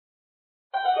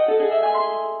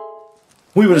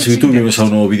Muy buenas YouTube, bienvenidos a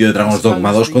un nuevo vídeo de Dragon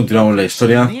Dogma 2. Continuamos la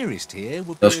historia.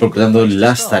 Estamos completando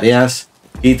las tareas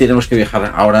y tenemos que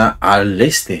viajar ahora al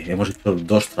este. Hemos hecho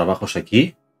 2 trabajos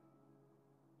aquí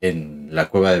en la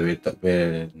cueva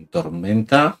de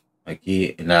Tormenta,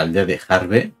 aquí en la aldea de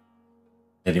Harve,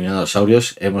 eliminando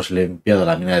dinosaurios. Hemos limpiado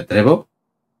la mina de Trevo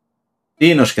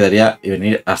y nos quedaría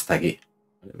venir hasta aquí.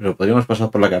 Pero podríamos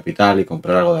pasar por la capital y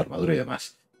comprar algo de armadura y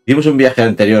demás. Hicimos un viaje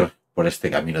anterior por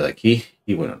este camino de aquí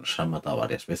y bueno, nos han matado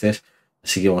varias veces,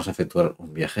 así que vamos a efectuar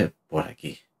un viaje por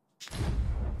aquí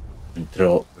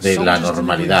dentro de la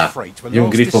normalidad. Hay un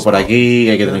grifo por aquí,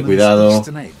 hay que tener cuidado.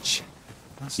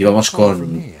 Y vamos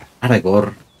con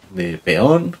Aragorn de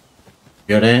peón,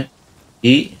 Fiore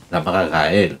y la maga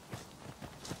Gael,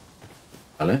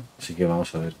 vale, así que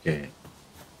vamos a ver qué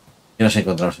nos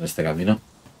encontramos en este camino.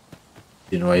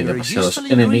 Y no hay demasiados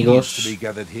enemigos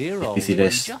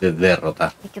difíciles de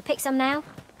derrotar.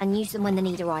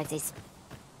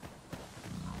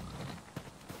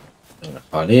 Venga,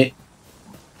 jabalí.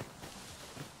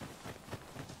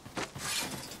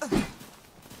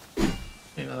 No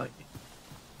hay nada aquí.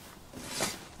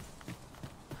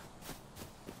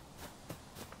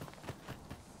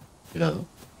 Cuidado,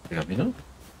 ¿qué camino?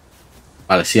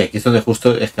 Vale, sí, aquí es donde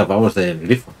justo escapamos del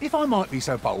grifo.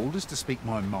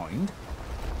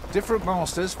 Different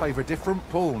masters favour different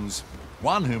pawns.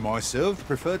 One whom I served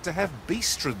preferred to have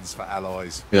beastrons for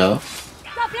allies. Cuidado.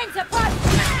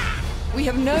 We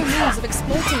have no means of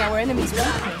exploiting our enemy's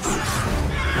weakness.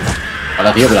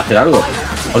 Ahora, tío, voy a hacer algo.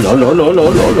 ¡Hola, hola, hola, hola,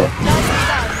 hola, hola!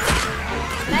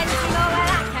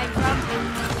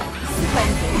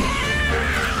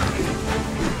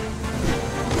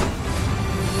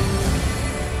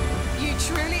 You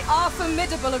truly are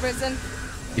formidable, Arisen.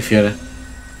 Y Fiore.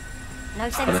 Vale,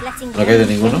 no ha caído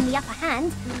ninguno.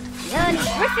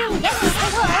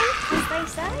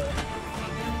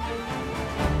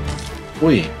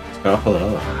 Uy, escarabajo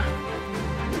dorado.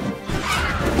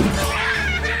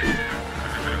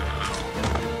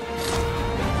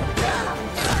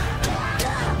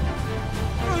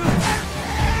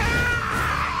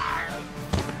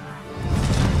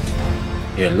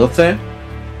 Y el 12.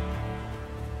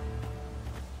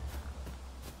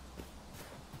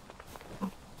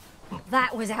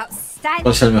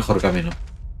 ¿Cuál es el mejor camino?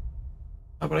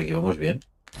 Ah, por aquí vamos bien.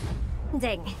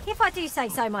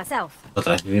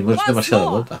 Otra vez vivimos demasiado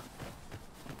vuelta.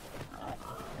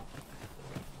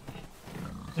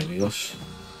 Enemigos.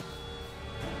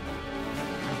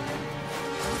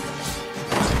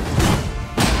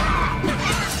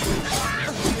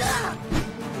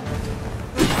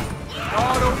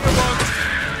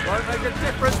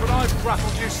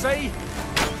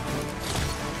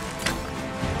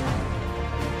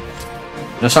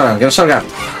 Que no salgan, que no salgan.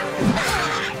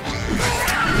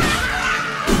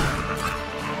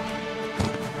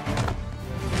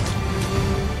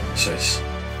 Eso es.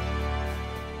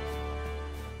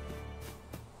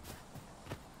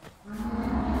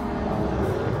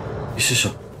 ¿Qué es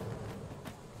eso?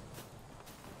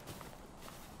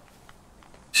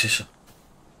 ¿Qué es eso?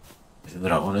 Es un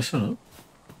dragón eso, ¿no?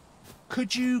 Could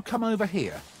you come over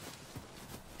here?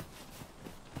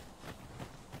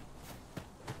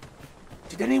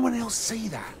 Did anyone else see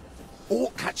that?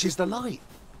 Orc catches the light.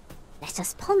 Let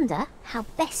us ponder how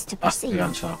best to proceed.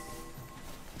 Cansado.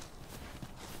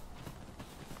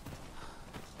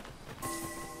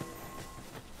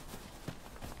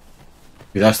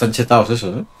 Cuidado, están chetados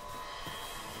esos, ¿eh?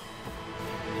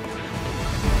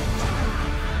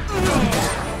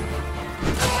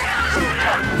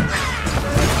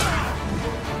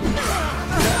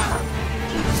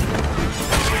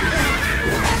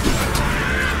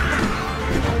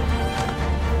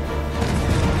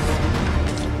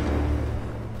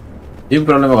 Hay un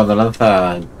problema cuando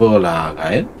lanza el fuego la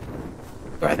Gael.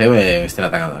 Parece que me estén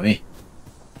atacando a mí.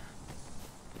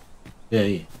 ¿Qué hay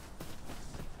ahí?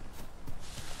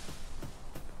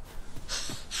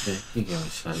 ¿Y qué me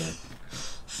sale?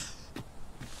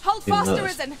 Hold fast,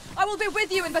 Arisen. I will be with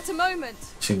you in but a moment.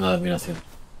 Signo de admiración.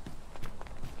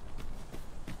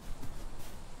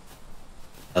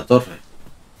 La torre.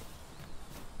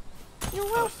 You're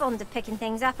well fond of picking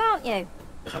things up, aren't you?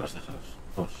 Déjalos, déjalos.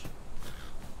 Vamos.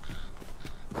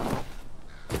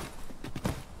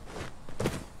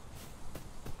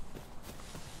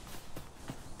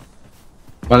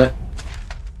 Vale.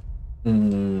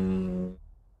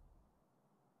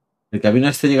 ¿El camino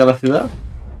este llega a la ciudad?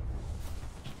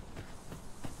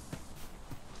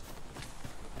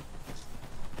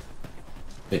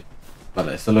 Sí.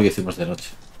 Vale, esto es lo que hicimos de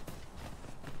noche.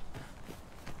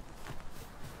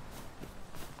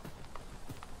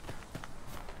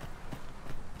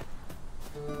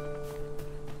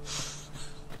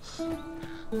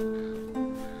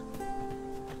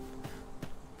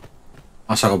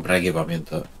 Vamos a comprar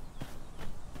equipamiento.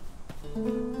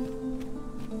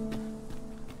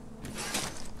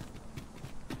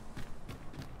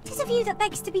 It is a view that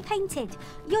begs to be painted.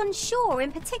 Yon shore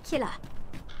in particular.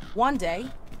 One day,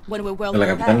 when we're well En la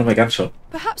capital no me prepared, canso.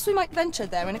 perhaps we might venture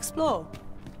there and explore.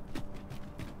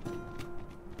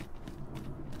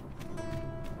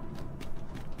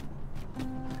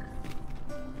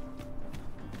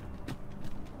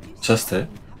 Sastre.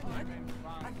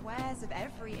 And wares of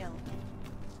every ilk.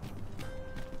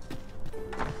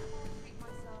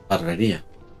 Barbería.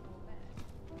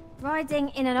 Riding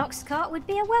in an ox cart would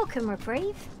be a welcome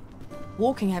reprieve.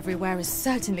 Walking everywhere is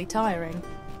certainly tiring.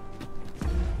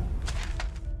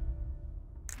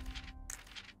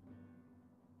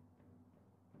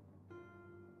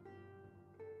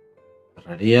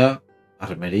 Barbería.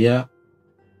 Armería.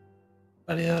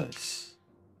 Variedades.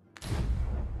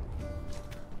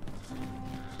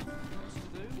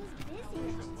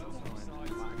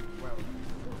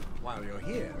 While you're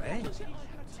here, eh?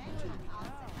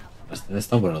 Las tiendas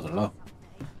están por el otro lado.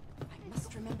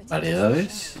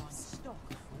 Variedades.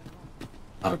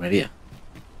 Armería.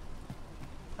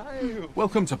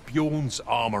 Welcome to Bjorn's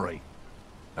Armory.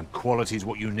 And quality is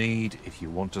what you need if you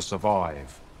want to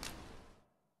survive.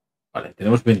 Vale,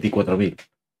 tenemos 24.000.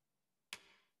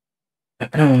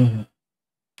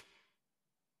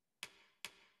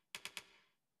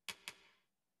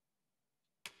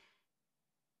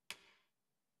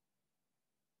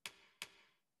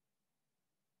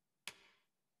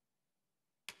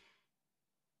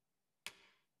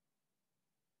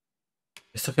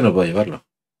 Esto es que no puedo llevarlo.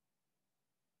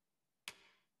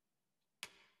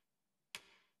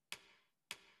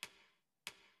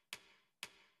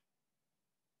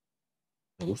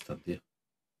 Me gustan, tío.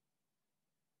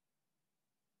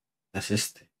 Es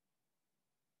este.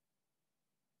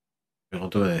 Pero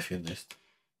 ¿cuánto me defiende esto?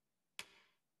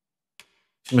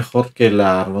 Es mejor que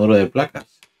la armadura de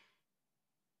placas.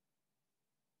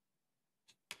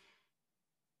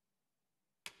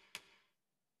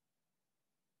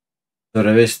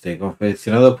 Sobreveste,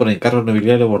 confeccionado por encargo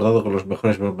nobiliario bordado con los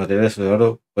mejores materiales de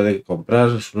oro. Puede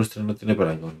comprar, su lustre no tiene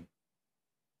parangón.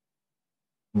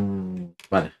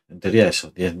 Vale, en teoría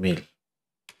eso, 10.000.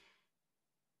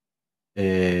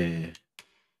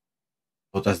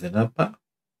 Botas de napa.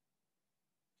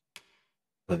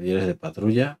 Rodilleras de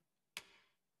patrulla.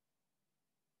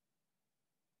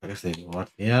 Placas de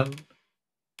guardián.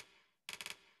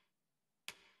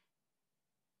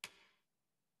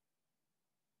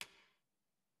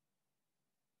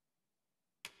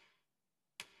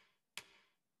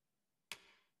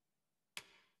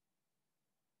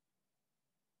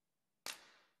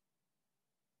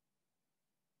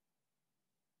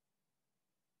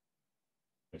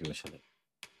 Aquí me sale.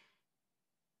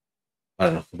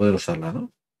 Vale, no pueden usarla, ¿no?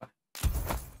 Vale.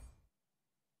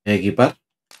 Equipar.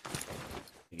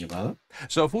 Equipado.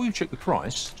 So before you check the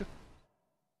price,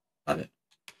 Vale.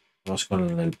 Vamos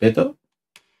con el peto.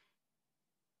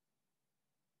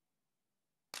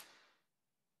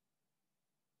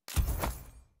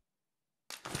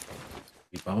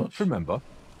 Equipamos. remember,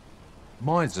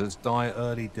 misers die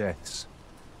early deaths.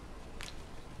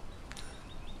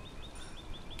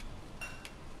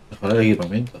 Mejorar el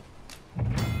equipamiento.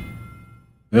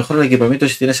 Mejora el equipamiento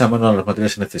si tienes a mano los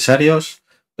materiales necesarios.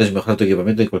 Puedes mejorar tu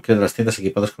equipamiento en cualquiera de las tiendas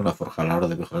equipadas con una forja. A la hora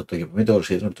de mejorar tu equipamiento,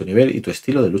 conseguir tu nivel y tu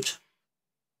estilo de lucha.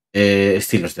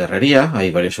 Estilos de herrería.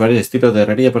 Hay varios estilos de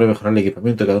herrería para mejorar el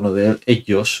equipamiento de cada uno de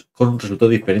ellos con un resultado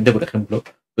diferente. Por ejemplo,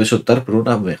 puedes optar por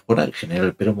una mejora en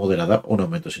general pero moderada, un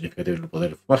aumento significativo en el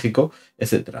poder mágico,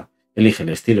 etc. Elige el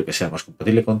estilo que sea más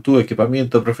compatible con tu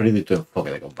equipamiento preferido y tu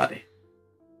enfoque de combate.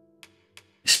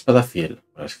 Espada fiel.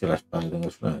 Bueno, es que la espada tengo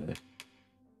es una...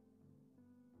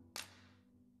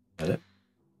 Vale.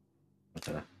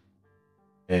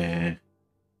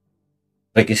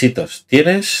 Requisitos.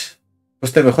 Tienes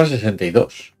coste mejor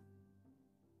 62.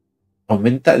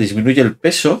 Aumenta, disminuye el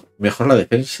peso, mejora la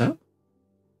defensa.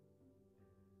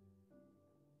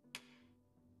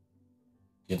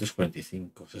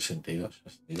 545, 62,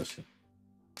 62, sí.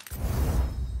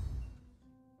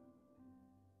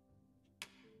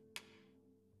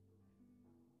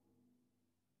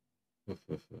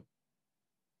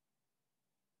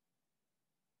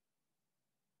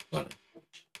 Vale.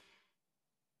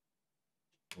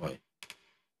 Guay.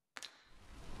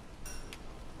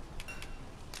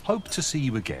 Hope to see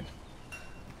you again.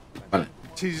 Vale.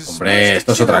 Hombre,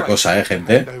 esto es otra cosa,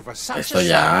 gente. Esto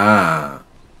ya...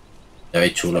 Ya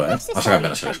veis chulo, Vamos a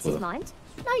cambiarnos el escudo. No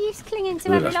use clinging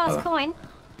to every last coin.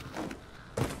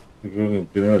 Yo creo que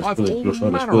primero el escudo, incluso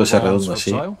el escudo ese redondo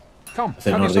así.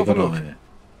 Hace nórdico no me...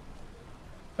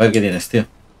 A ver qué tienes, tío.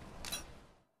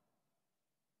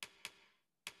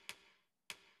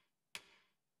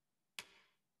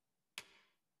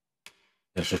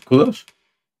 Los escudos.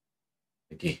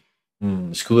 Aquí.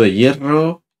 Escudo de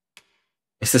hierro.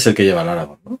 Este es el que lleva el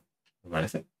Aragorn, ¿no? Me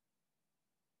parece.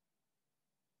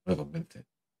 No me convence.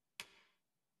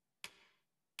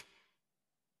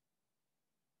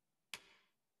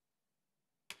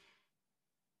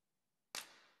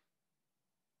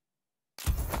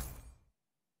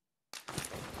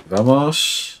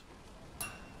 Vamos.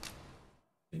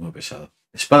 Es muy pesado.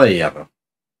 Espada de hierro.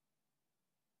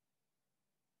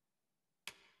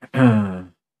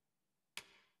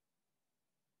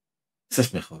 Este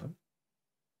es mejor, ¿eh?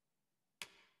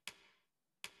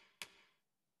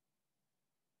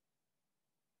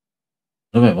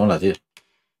 No me mola, tío.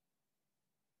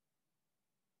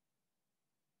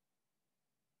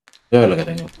 Voy a ver lo que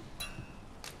tengo.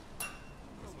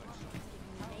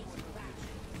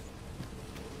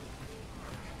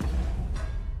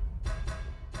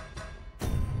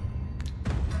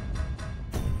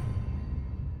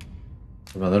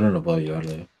 El maduro no puedo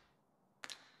llevarlo yo.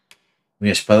 Mi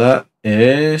espada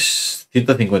es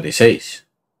 156.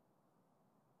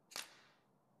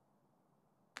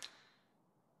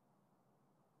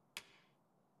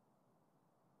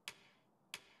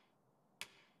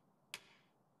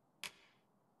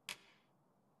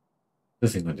 De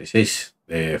 56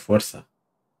 de fuerza.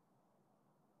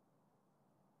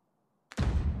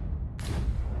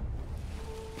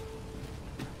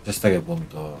 ¿Hasta qué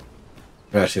punto?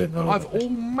 A ver si vendo algo. I've all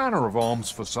manner of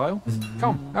arms for sale.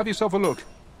 Come, have yourself a look.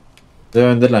 Debo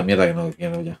vender la mierda que no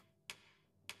quiero ya.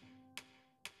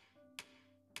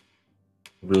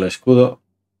 El escudo.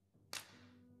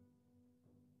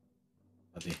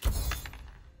 A ti.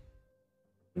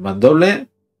 El mandoble.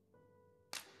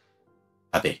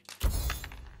 A ti.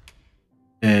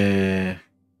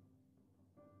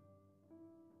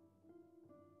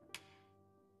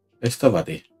 Esto para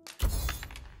ti.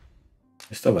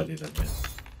 Esto para ti también.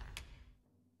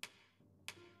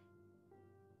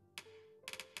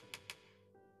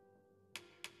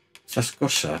 Esas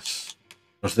cosas.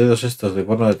 Los dedos estos de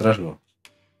cuerno de trasgo.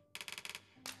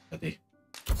 A ti.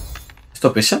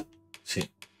 ¿Esto pesa? Sí,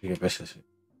 sí que pesa, sí.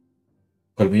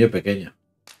 Colmillo pequeño.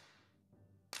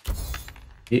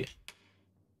 Y... ¿qué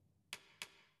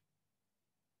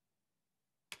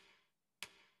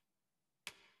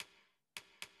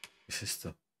es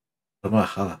esto? Forma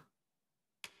bajada.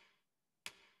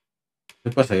 ¿Qué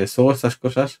pasa? Que todas estas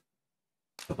cosas...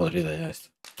 Está podrida ya esto.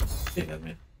 Sí,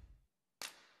 también.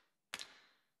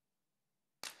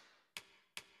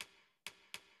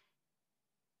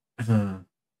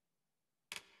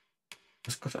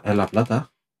 Las cosas... la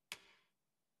plata.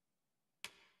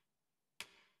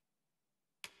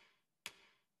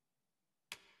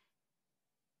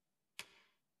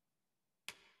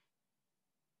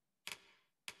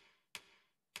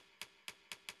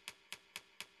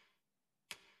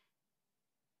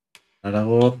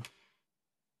 Aragorn.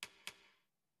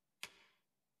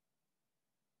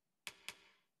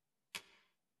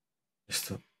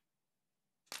 Esto.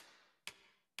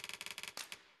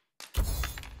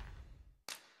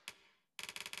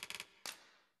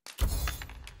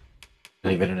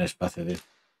 Liberen espacio, tío.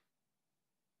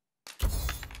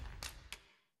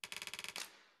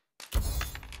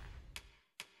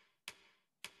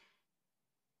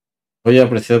 Voy a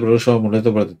apreciar por uso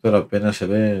amuleto protector, apenas se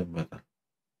ve en batalla.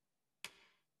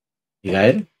 ¿Y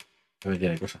Gael? También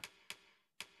tiene cosa.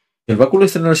 ¿El báculo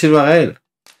este no le sirve a Gael?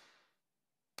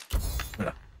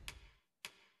 Mira.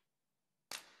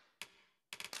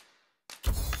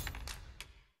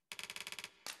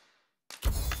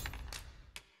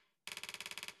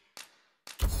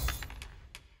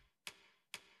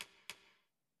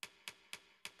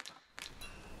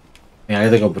 Mira,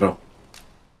 ya te compró.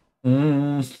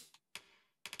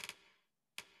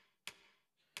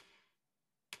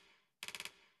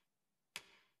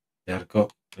 El arco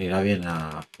irá bien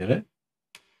a acción,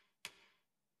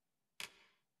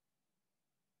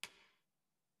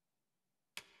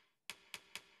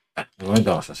 de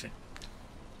momento vamos así.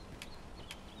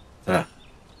 Será.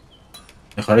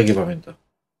 Mejor equipamiento.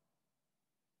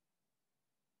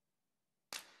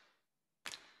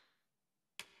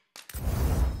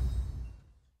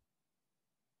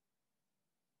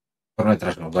 Por no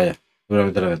detrás, no, vaya.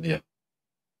 Seguramente lo he vendido.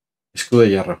 Escudo de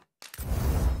hierro.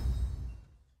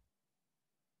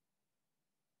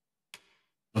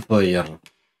 Trozo de hierro.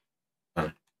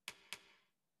 Vale.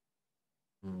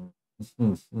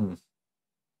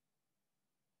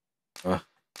 Va.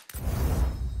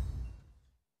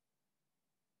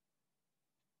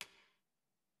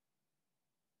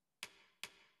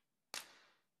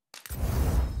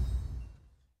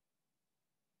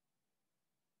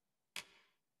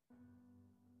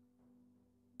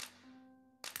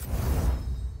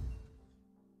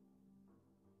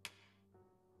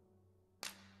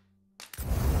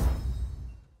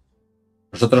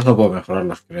 Los otros no puedo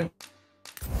mejorarlos, creo.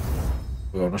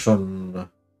 Pero no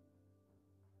son...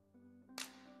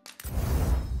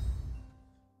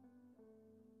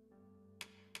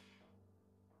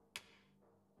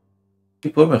 ¿Y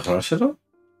puedo mejorárselo?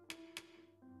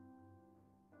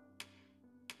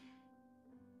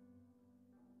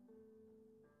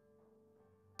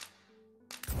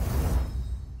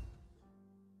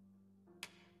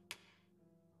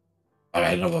 A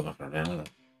ver, no puedo mejorar nada.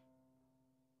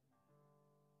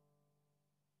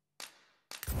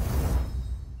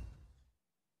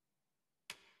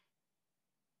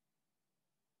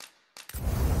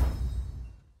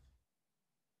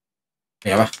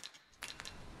 Venga, va.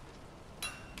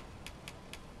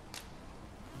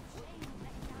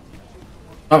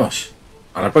 Vamos.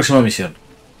 A la próxima misión.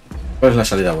 ¿Cuál es la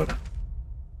salida buena?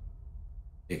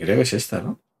 Y creo que es esta,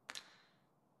 ¿no?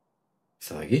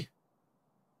 Esta de aquí.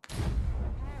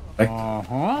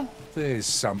 There's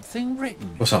something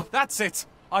written. What's up? That's it.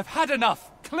 I've had enough.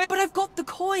 But I've got the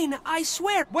coin, I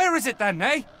swear. Where is it then,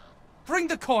 eh? Bring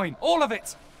the coin, all of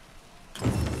it.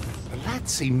 The lad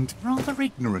seemed rather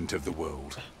ignorant of the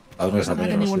world. ¿A dónde está Hasn't had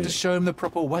poniendo anyone los to vídeos? show him the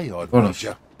proper way, I'd Vámonos.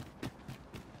 wager.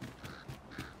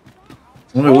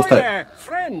 No me gusta.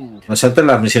 No salten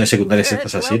las misiones secundarias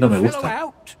estas así, no me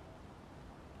gusta.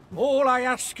 All I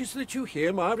ask is that you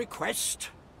hear my request.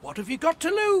 What have you got to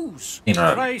lose? Y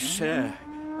no, Gracias.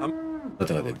 no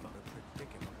tengo tiempo.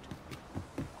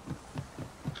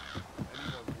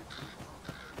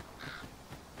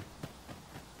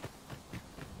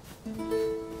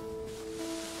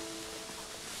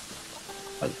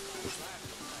 Vale, justo.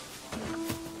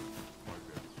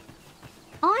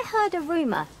 I heard a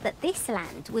rumour that this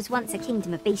land was once a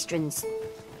kingdom of beastrons.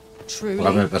 Truly.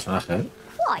 Cambio el personaje, ¿eh?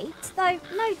 Quite, though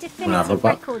no Una definitive ropa.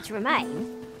 records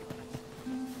remain.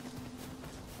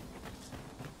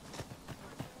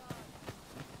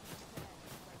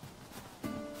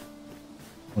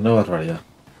 Una barbaridad.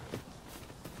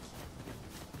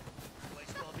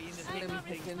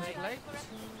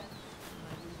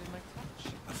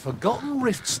 A forgotten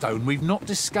riftstone we've not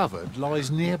discovered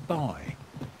lies nearby.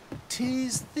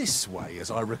 'Tis this way, as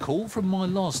I recall from my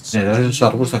last En search. esos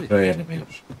arbustos creo que hay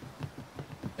enemigos.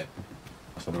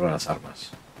 Vamos a probar las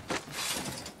armas.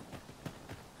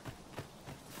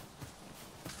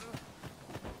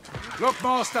 Look,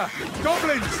 Master!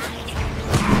 Goblins!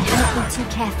 Don't be too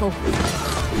careful.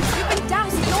 You've been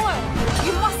doused in oil.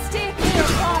 You must steer clear of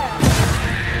fire.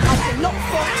 I will not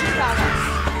fault you, Baron.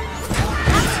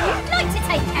 Perhaps you'd like to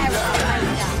take care of the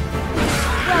Ranger.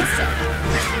 Well said.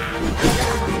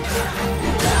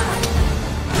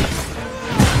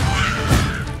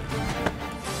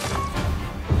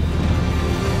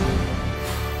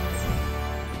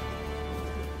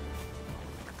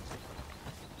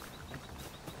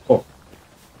 Oh.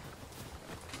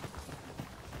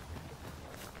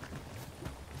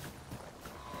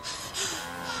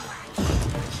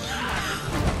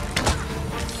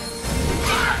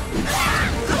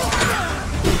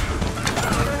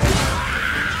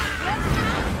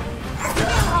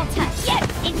 I'll turn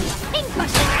you into a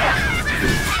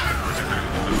pincushion.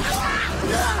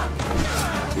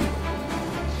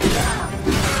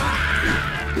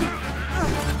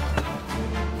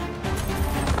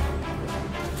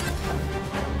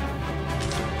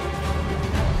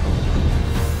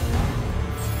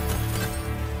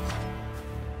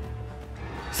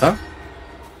 ¿Está?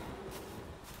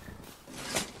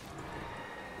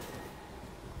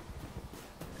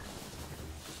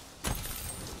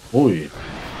 Uy.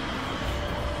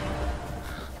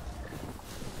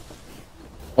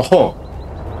 ¡Ojo!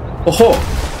 ¡Ojo!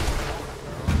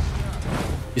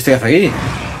 ¿Y este qué hace aquí?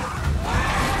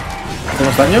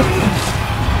 ¿Hacemos daño?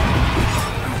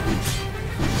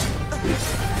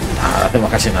 Ah, no hacemos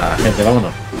casi nada, gente,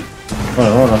 vámonos.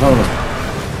 Vámonos.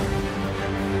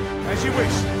 As you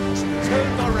wish.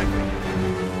 Turn directly.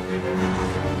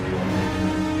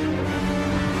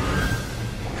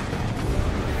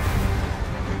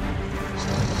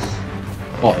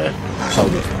 Joder,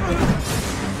 saurio.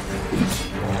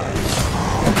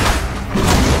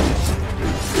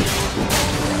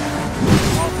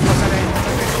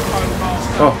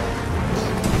 Oh.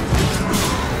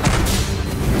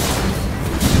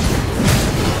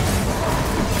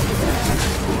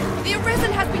 The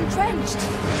Arisen has been drenched.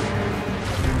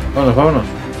 Vámonos.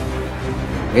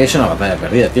 Aquí es una batalla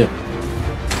perdida, tío.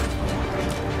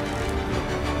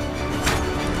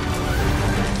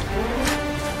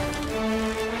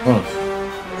 Vámonos.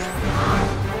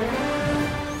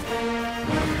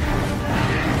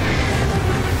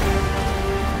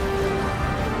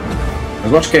 Al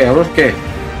bosque.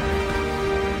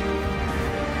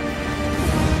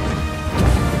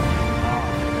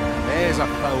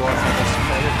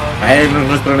 A él no es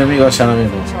nuestro enemigo, es ahora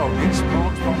mismo. Targets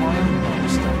marked by my own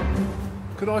master.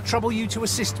 Could I trouble you to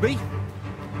assist me?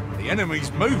 The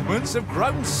enemy's movements have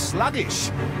grown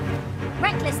sluggish.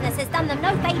 Recklessness has done them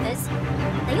no favours.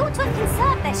 They ought to have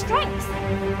conserved their strength.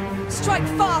 Strike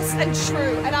fast and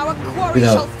true, and our quarry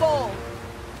Cuidado. shall fall.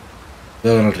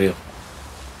 Cuidado con el río.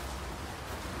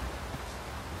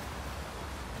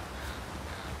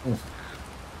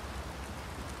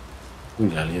 Uy,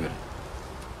 la liebre.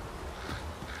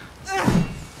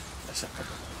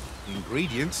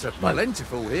 Ingredients are Vale.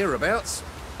 plentiful hereabouts.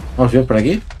 Vamos bien por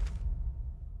aquí.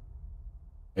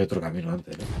 Hay otro camino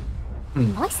antes, ¿no?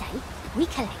 I say, we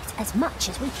collect as much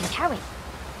as we can carry.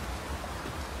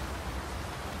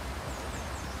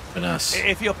 Buenas.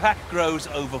 If your pack grows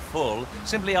over full,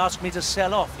 simply ask me to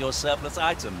sell off your surplus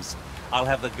items. I'll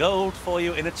have the gold for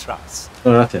you in a truss.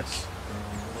 No, gracias.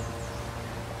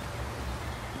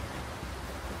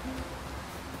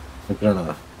 No quiero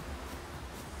nada.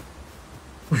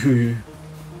 Uy, uy, uy.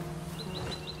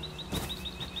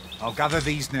 I'll gather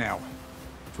these now.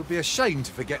 It would be a shame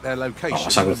to forget their location.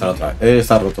 Vamos a cruzar otra vez.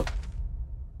 Está roto.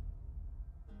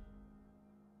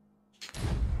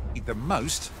 Need the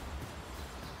most.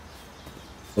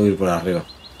 Puedo ir por arriba.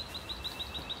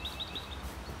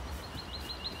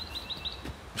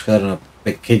 Vamos a dar un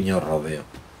pequeño rodeo.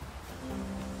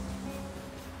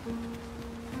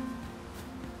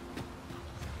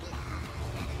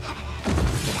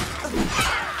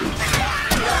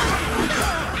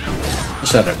 No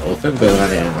se reproducen, pero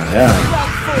de la manera. Well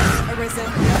fought, Arisen.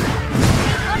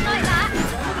 Not like that.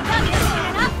 Can't get soon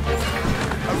enough.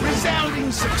 A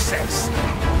resounding success.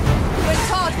 When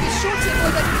Tard, be sure to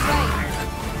avoid any rain.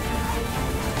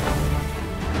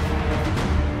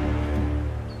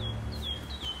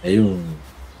 Hay un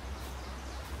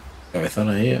cabezón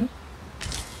ahí, ¿eh?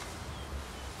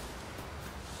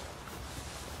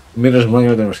 Menos mal que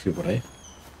no tenemos que ir por ahí.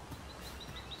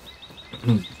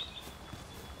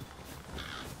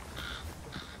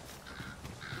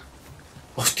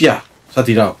 ¡Hostia! Se ha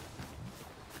tirado.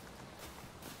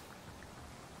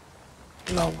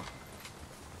 El agua.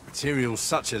 Materials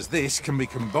such as this can be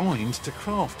combined to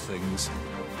craft things.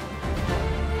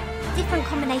 Different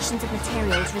combinations of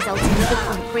materials result in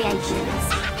different creations.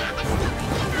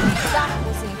 That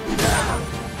will seem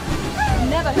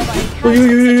never have I Uy,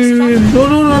 encountered uy, such a uy, uy, strong...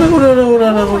 no, no, no, no, no, no,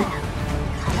 no, no. Well,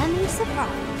 colour me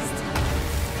surprised.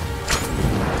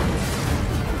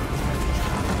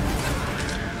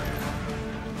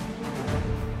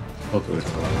 Otro vez.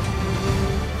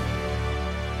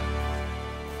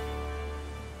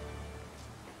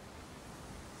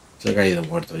 Se ha caído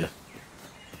muerto ya.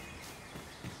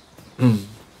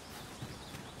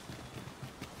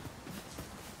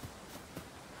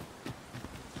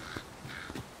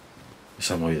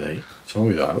 Se ha movido ahí. Se ha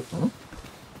movido algo, ¿no?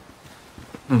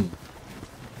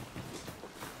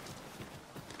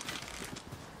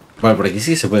 Vale, por aquí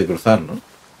sí se puede cruzar, ¿no?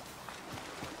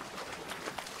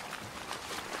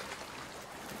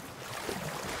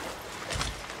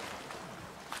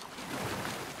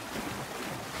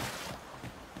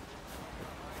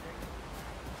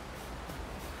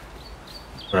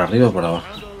 Por arriba o por abajo.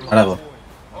 Parado.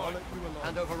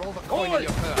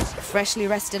 Freshly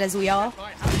rested as we are,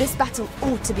 this battle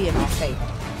ought to be in our favor.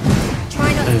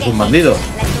 Try not to Es get un hit. bandido.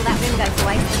 Let all that room go to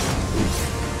waste.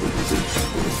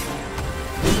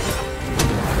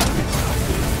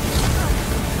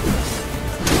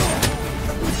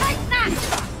 Take that!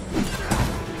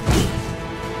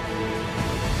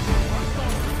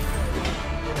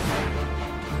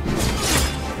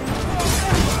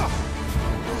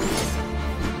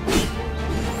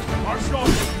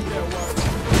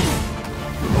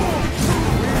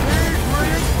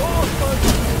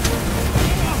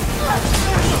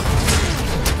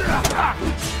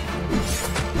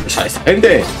 ¡Esa es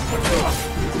gente!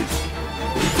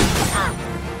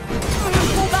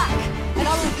 Pull back, and I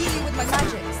will heal you with my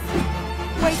magics.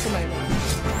 Wait a moment.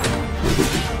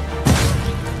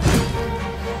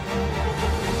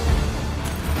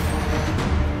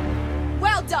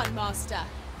 Well done, Master.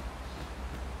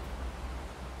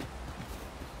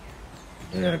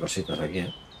 Hay cositas aquí,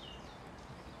 ¿eh?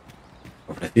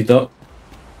 Cofrecito.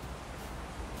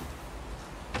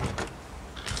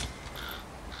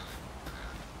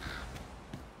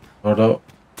 Oro.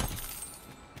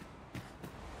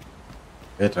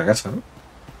 Hay otra casa, ¿no?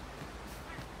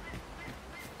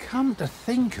 Come to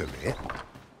think of it,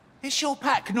 is your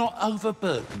pack not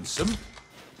overburdensome?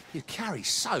 You carry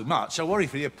so much, I worry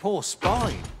for your poor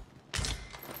spine.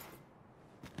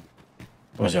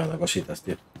 Vamos llevando cositas,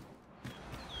 tío.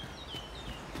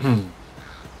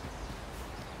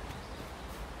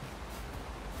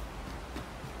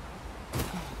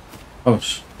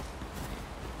 Vamos.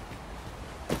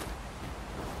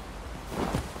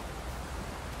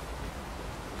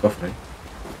 Cofre.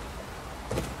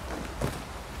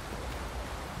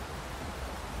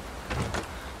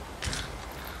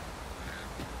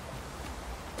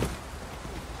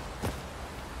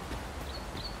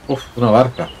 Uf, una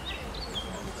barca.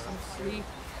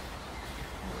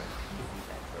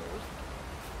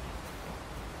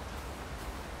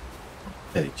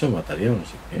 Te he dicho, mataría o no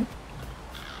sé qué.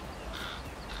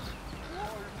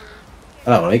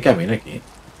 Ahora hay camino aquí.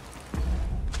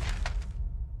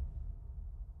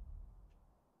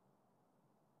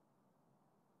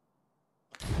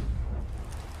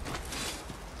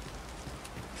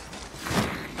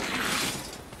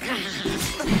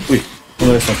 Uy,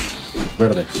 uno de esos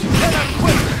verdes.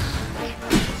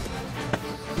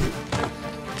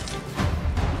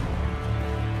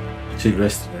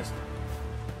 Silvestres.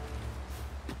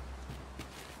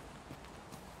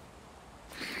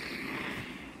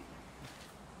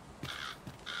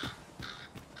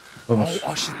 Vamos.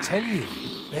 Oh, I should tell you.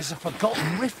 There's a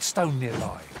forgotten rift stone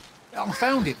nearby. I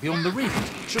found it beyond the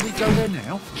rift. Should we go there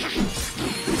now?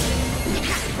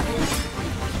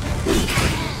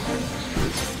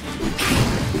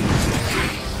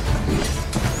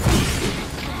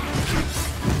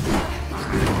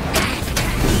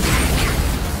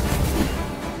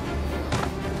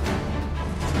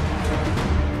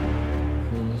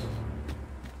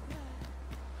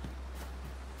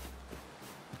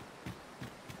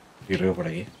 Y río por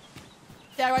aquí.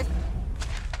 There I...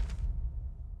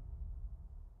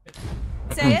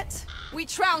 Say it. We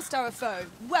trounced our foe,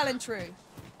 well and true.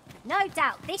 No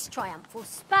doubt this triumph will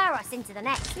spur us into the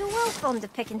next. You're well fond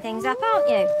of picking things up, aren't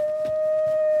you?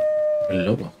 El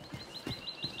lobo.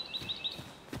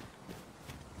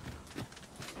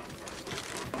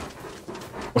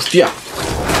 ¡Hostia!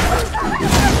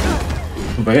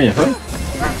 Un pequeño, ¿sabes?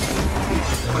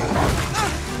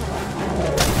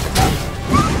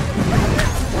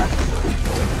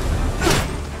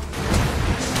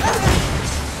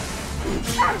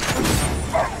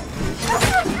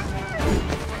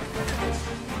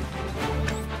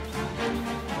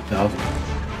 Cuidado.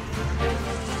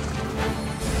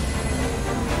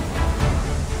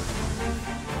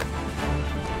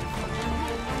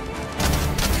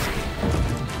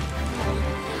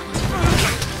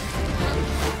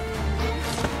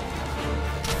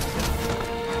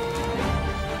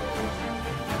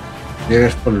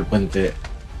 Llegas por el puente.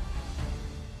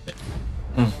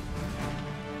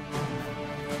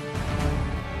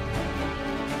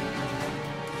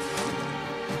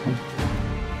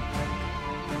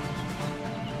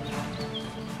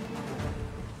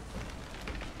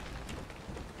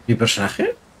 ¿Mi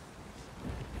personaje?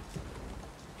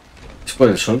 Es por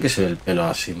el sol que se ve el pelo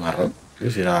así marrón.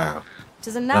 Yo si era It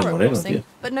is a narrow moreno, crossing, tío.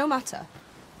 but no matter.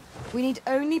 We need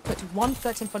only put one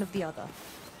foot in front of the other.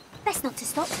 Best not to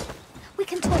stop. We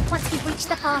can talk once we've reached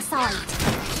the far side.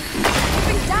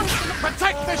 Moving down to the...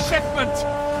 Protect the shipment!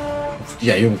 Y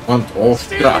hay un cuanto.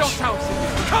 Steel your ¡Ostras!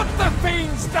 houses! Cut the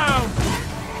fiends down!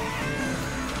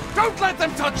 Don't let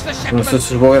them touch the No shipment! sé,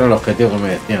 supongo que era el objetivo que me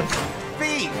decían.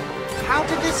 V, how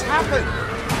did this happen?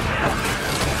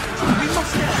 We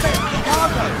must get there!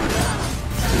 Cargo!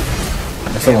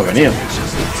 Esto hemos venido. I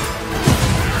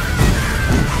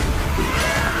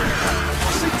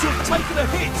seem to have taken a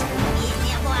hit!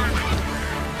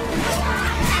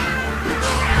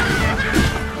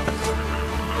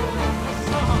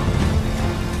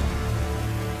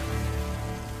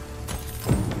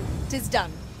 Tis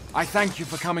done. I thank you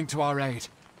for coming to our aid.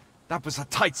 That was a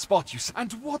tight spot,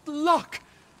 and what luck!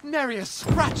 Nary a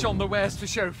scratch on the wares to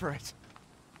show for it.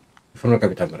 Fue el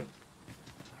capitán Brant.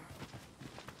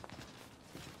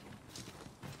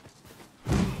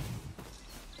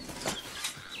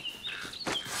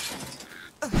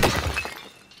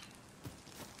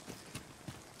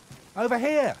 Over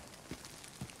here!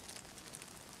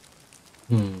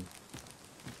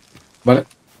 Vale.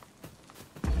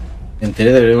 En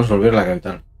teoría deberíamos volver a la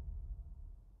capital.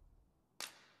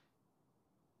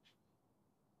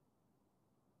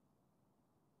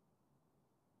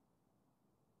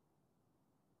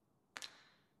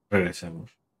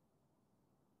 Regresemos.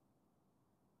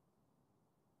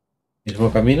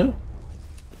 Mismo camino.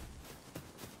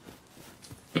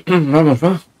 Vamos,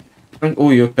 va.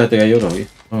 Uy, espérate que hay otro.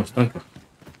 Vamos, tranquilo.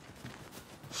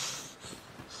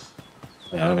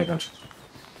 Ahora me canso.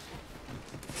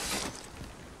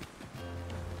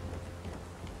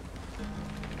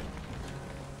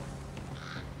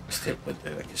 Este puente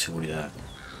de aquí, seguridad.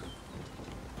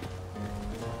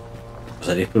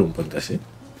 ¿Pasaríais por un puente así?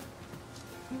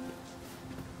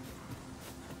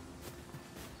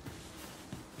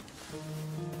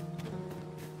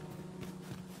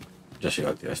 sigo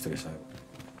al tío este que sabe.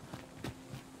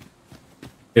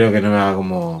 Quiero que no me haga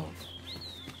como...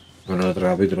 Bueno, en otro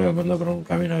capítulo me mandó por un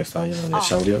camino que estaba lleno de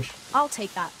dinosaurios. I'll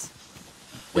take that.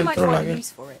 Y We el might troll find a aquel.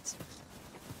 use for it.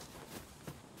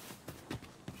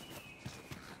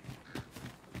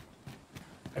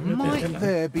 Might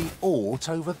there be aught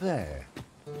over there?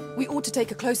 We ought to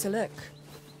take a closer look.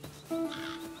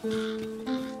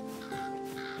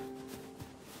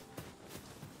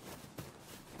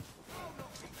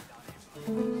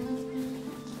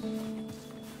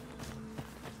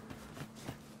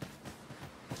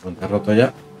 Puente roto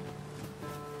ya.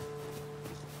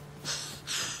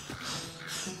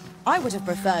 I would have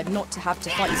preferred not to have to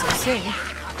fight so soon,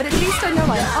 but at least I know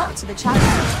I'm up to the challenge.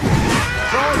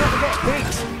 Try not to get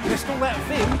hit. Just all that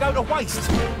thing go to waste.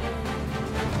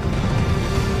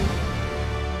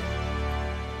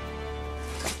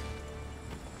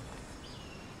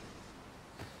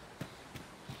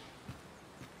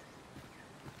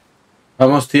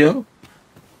 Vamos, tío.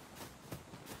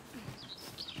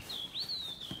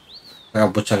 La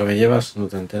capucha que me llevas, no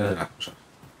te enteras de las cosas.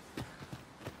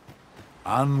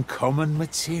 Uncommon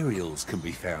materials can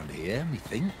be found here,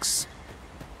 methinks.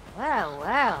 Well,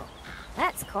 well.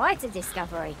 That's quite a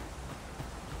discovery.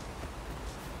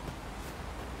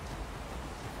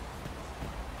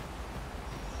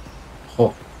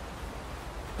 Jo.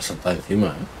 Me salta encima,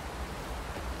 ¿eh?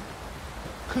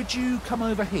 Could you come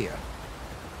over here?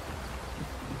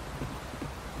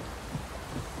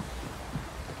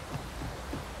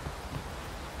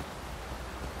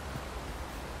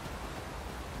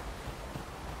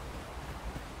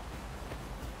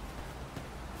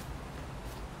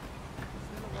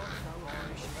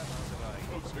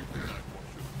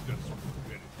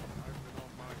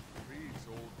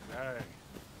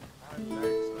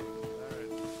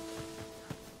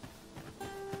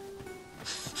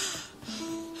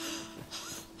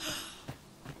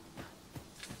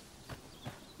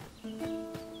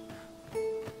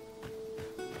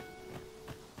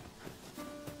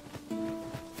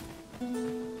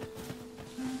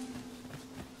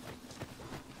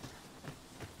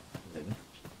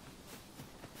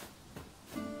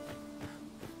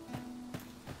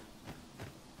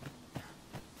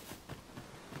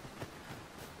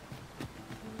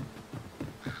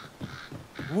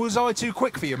 Was I too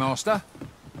quick for you, Master?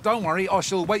 Don't worry, I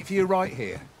shall wait for you right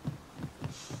here.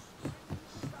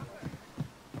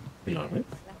 Finalmente.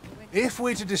 If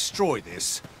we're to destroy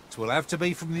this, 'twill have to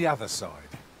be from the other side.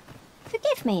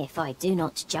 Forgive me if I do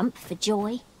not jump for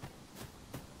joy.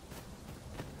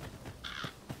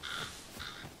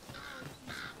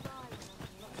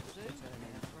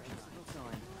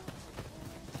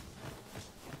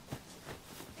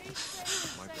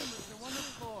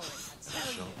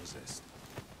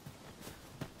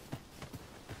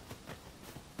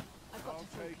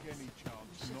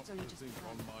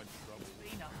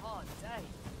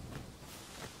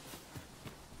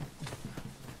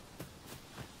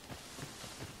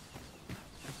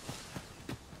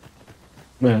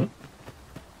 Bueno.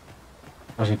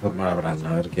 Vamos a informar a Brant,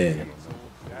 a ver qué...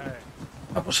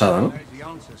 La posada, ¿no?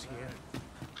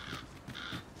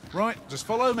 Right, just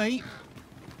follow me.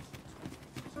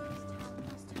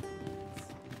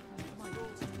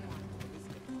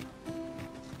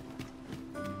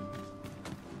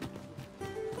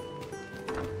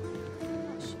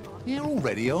 Here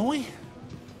already, are we?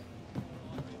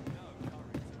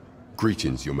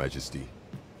 Greetings, Your Majesty.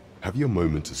 Have you a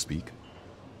moment to speak?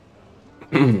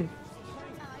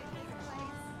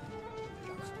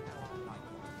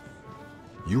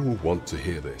 You will want to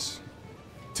hear this.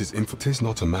 'Tis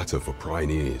not a matter for prying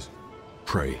ears.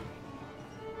 Pray.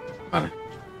 Vale.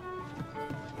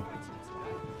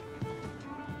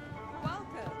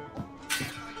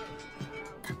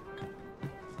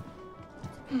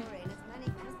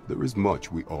 There is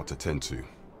much we ought to tend to,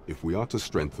 if we are to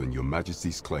strengthen Your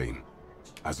Majesty's claim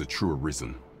as a true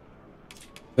Arisen.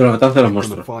 Pero matanza de los You've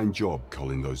done a monstruos. fine job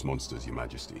culling those monsters, Your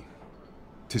Majesty.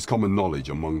 'Tis common knowledge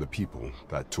among the people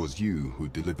that 'twas you who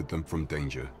delivered them from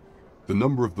danger. The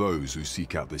number of those who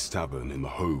seek out this tavern in the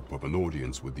hope of an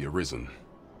audience with the Arisen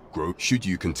grow. Should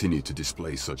you continue to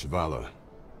display such valor,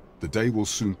 the day will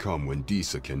soon come when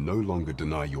Disa can no longer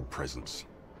deny your presence.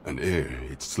 And ere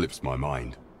it slips my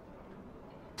mind,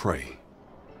 pray.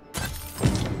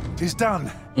 'Tis done.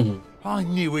 I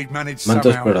knew we'd manage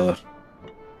Manto somehow. explorador.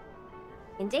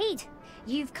 Indeed,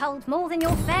 you've culled more than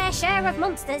your fair share of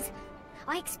monsters.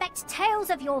 I expect tales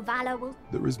of your valor will...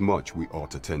 There is much we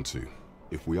ought to tend to,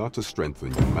 if we are to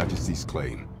strengthen Your Majesty's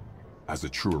claim as a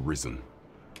true Arisen.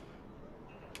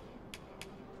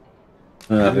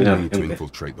 Ah, We mira, need to gente.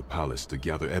 infiltrate the palace to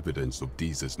gather evidence of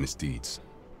Disa's misdeeds.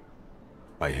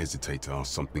 I hesitate to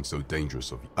ask something so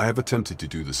dangerous of you. I have attempted to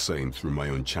do the same through my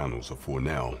own channels before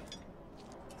now.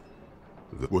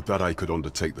 Would that I could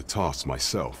undertake the task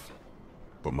myself,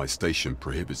 but my station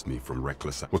prohibits me from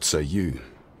reckless. What say you,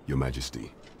 Your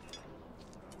Majesty?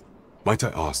 Might I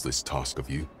ask this task of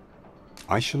you?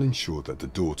 I shall ensure that the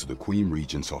door to the Queen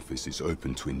Regent's office is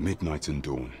open between midnight and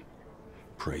dawn.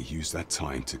 Pray use that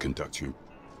time to conduct you.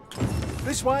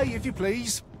 This way, if you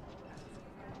please.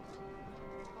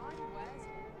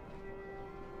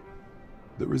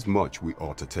 There is much we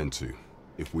ought to tend to,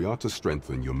 if we are to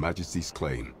strengthen Your Majesty's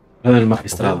claim. La del Of all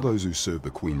magistrado. those who serve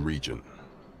the Queen Regent,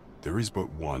 there is but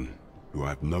one who I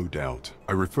have no doubt.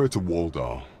 I refer to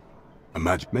Waldar.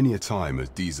 Imagine many a time as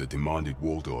Deezer demanded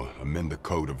Waldar amend the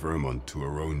code of Vermont to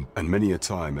her own, and many a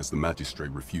time as the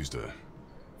magistrate refused her,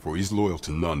 for he is loyal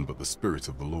to none but the spirit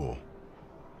of the law.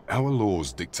 Our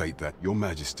laws dictate that Your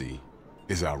Majesty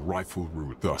is our rightful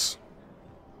ruler. Thus,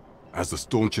 as the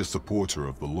staunchest supporter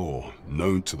of the law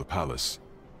known to the palace,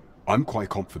 I'm quite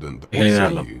confident that what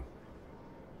say you?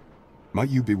 Might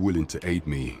you be willing to aid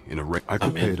me in I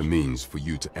prepared a means for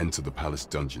you to enter the palace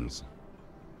dungeons.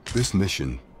 This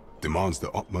mission demands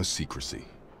the utmost secrecy.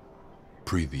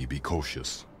 Prithee be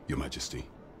cautious, Your Majesty.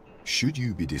 Should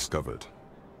you be discovered,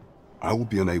 I will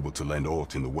be unable to lend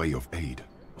aught in the way of aid.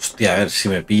 Hostia, a ver, si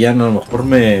me pillan a lo mejor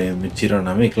me chiron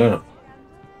a mí, claro.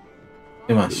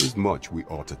 ¿Qué más? There is much we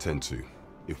ought to tend to,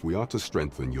 if we are to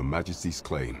strengthen Your Majesty's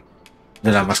claim.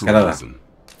 De la mascarada.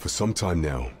 For some time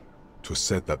now, 'twas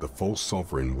said that the false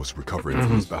sovereign was recovering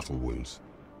from his battle wounds.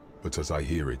 But as I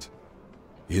hear it,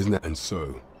 he is not, and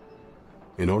so,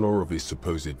 in honor of his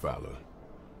supposed valor,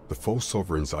 the false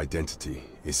sovereign's identity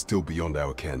is still beyond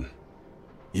our ken.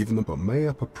 But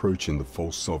mayhap approaching the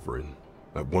false sovereign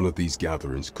at one of these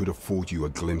gatherings could afford you a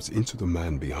glimpse into the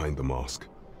man behind the mask.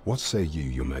 What say you,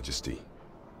 Your Majesty?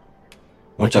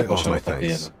 Muchas I cosas offer me my está thanks.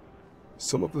 pidiendo.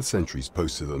 Some of the sentries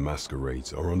posted at the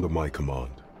masquerades are under my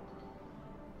command.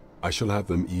 I shall have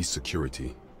them ease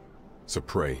security. So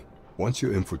pray, once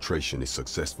your infiltration is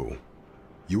successful,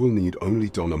 you will need only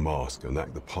don a mask and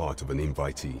act the part of an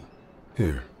invitee.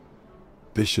 Here,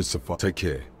 this should suffice. Take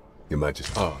care, Your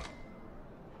Majesty.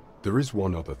 There is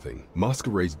one other thing.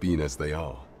 Masquerades being as they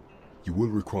are, you will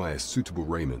require suitable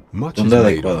raiment. Much is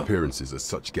made of appearances at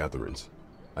such gatherings,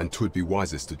 and 'twould be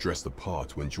wisest to dress the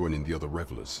part when joining the other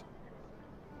revelers.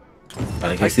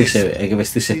 Vale, hay que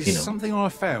vestirse fino. Something I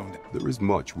found. There is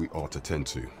much we ought to tend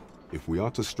to, if we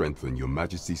are to strengthen Your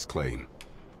Majesty's claim.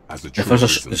 As a true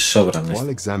citizen, while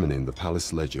examining the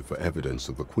palace ledger for evidence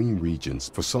of the Queen Regent's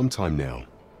for some time now,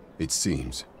 it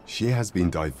seems she has been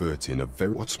diverting a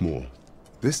very... What's more,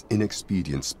 this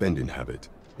inexpedient spending habit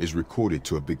is recorded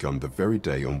to have begun the very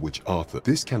day on which Arthur...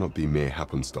 This cannot be mere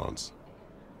happenstance.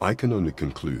 I can only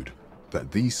conclude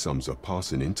that these sums are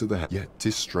passing into the... Yet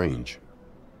 'tis strange,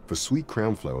 for sweet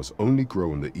crown flowers only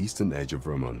grow on the eastern edge of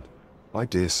Vermont. I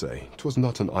dare say 'twas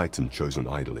not an item chosen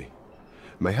idly.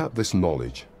 Mayhap this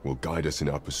knowledge will guide us in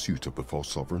our pursuit of the false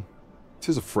sovereign.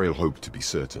 'Tis a frail hope to be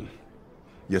certain.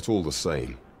 Yet all the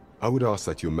same, I would ask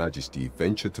that Your Majesty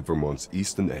venture to Vermont's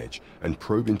eastern edge and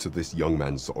probe into this young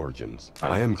man's origins.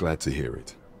 I am glad to hear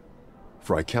it,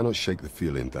 for I cannot shake the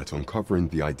feeling that uncovering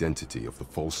the identity of the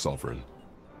false sovereign.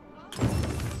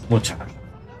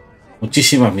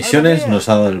 Muchísimas misiones nos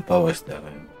ha dado el pavo este.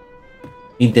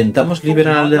 ¿Intentamos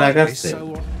liberar al de la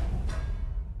cárcel?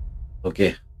 ¿O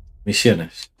qué?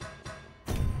 Misiones.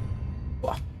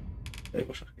 Buah, hay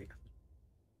cosas que...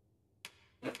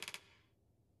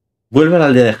 Vuelve a la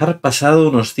aldea de Harve pasado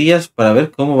unos días para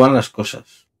ver cómo van las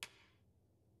cosas.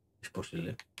 Es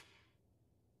posible.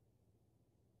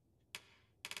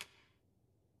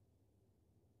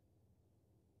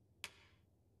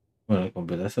 Bueno,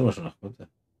 completar hacemos unas cuantas.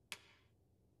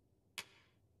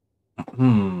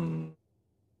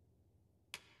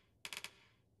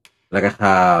 La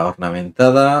caja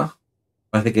ornamentada.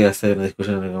 Parece que está en una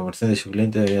discusión en la conversación de su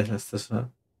cliente. Debería estar...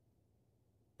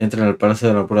 Entra en el palacio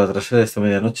de la puerta trasera esta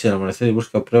medianoche al amanecer y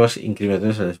busca pruebas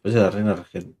incriminatorias al despacho de la reina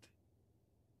regente.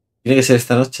 Tiene que ser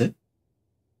esta noche.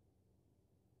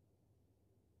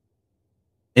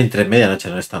 Entre medianoche,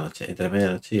 no esta noche. Entre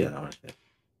medianoche y el amanecer.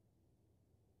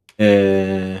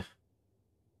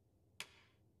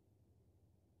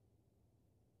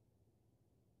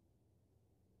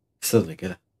 ¿Esto dónde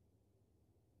queda?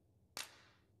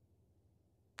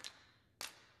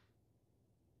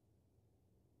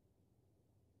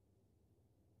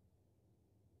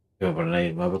 Voy a poner ahí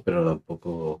el mapa, pero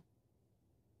tampoco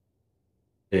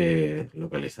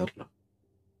localizarlo.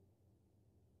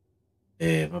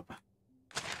 Mapa.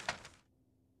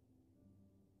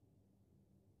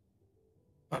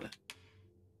 Vale.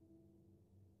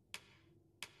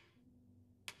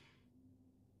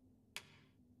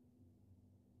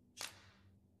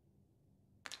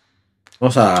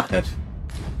 Vamos a hacer.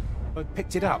 I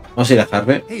picked it up. Vamos a ir a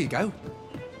Harve. Here you go.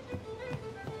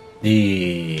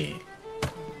 Y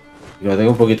como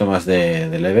tengo un poquito más de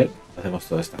level, hacemos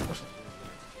todas estas cosas.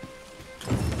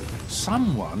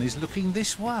 Someone is looking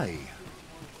this way.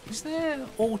 Is there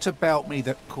aught about me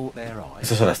that caught their eye?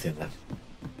 Estas son las tiendas.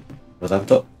 Por lo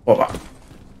tanto, ¡opa!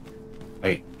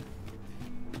 Ahí.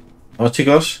 Vamos,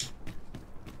 chicos.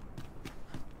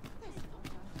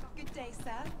 Good day,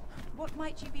 sir. What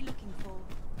might you be looking for?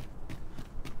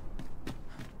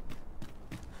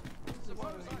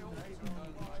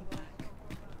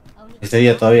 Este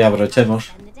día todavía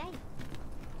aprovechemos.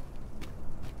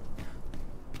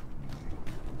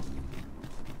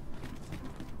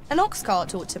 An ox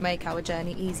cart ought to make our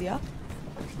journey easier.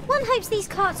 One hopes these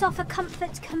carts offer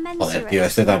comfort commensurate. Joder, tío,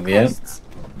 este también.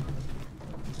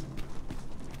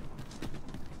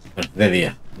 Bueno, de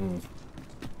día.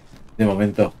 De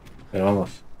momento. Pero vamos.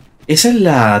 Esa es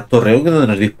la torreón donde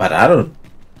nos dispararon.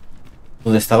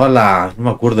 Donde estaba la... No me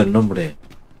acuerdo el nombre.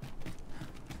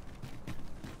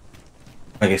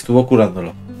 La que estuvo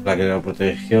curándolo. La que lo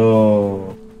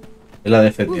protegió. Él la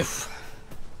defendió.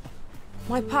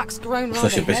 My pack's grown Esto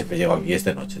rather siempre heavy. llego aquí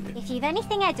esta noche, tío. If you've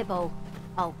anything edible,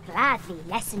 I'll gladly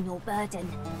lessen your burden.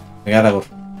 Venga, Aragorn.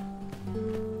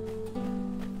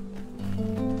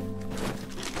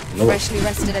 Freshly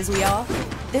rested as we are,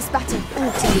 this battle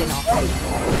ought to be in our favour.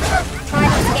 Try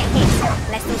not to get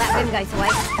hit, lest all that wind goes away.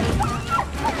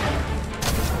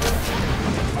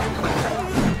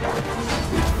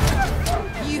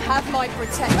 You have my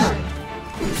protection.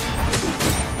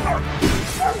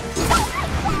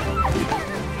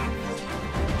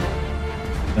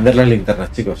 Prender las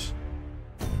linternas, chicos.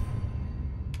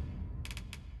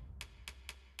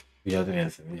 Ya lo tenía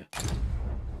encendido.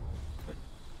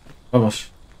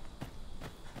 Vamos.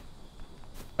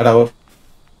 Aragorn.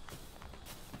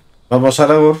 Vamos,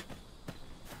 Aragorn.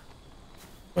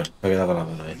 Bueno, me he quedado con la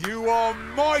mano ahí. You are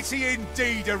mighty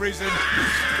indeed, Arisen.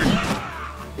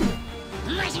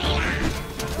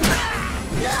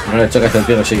 No le chocas el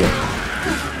tío, sigue.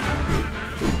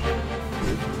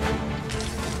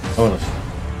 Vámonos.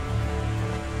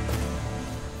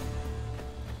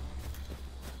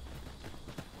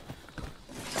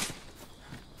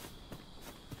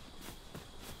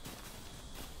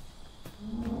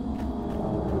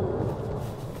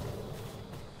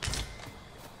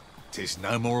 Tis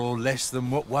no more or less than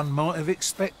what one might have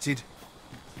expected.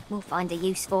 We'll find a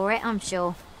use for it, I'm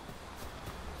sure.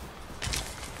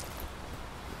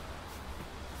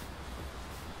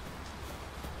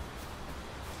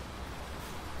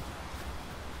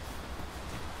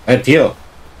 A ver, tío.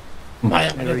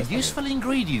 Vaya, There are mierda. useful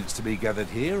ingredients to be gathered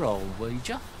here, I'll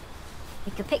wager.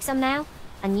 We could pick some now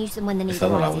and use them when the Me need está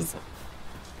dando la arises. vuelta.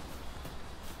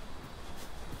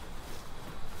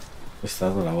 Me está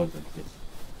dando la vuelta, tío.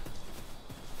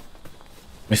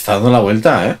 Me está dando la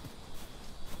vuelta, ¿eh?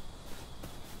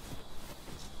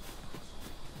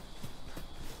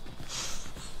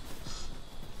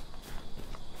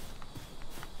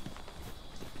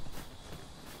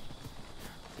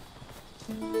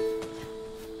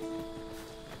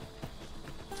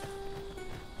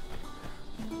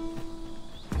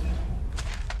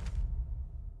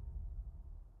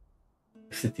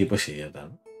 Este tipo es idiota,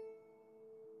 ¿no?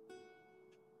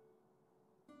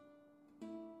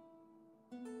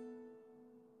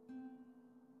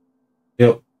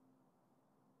 Yo.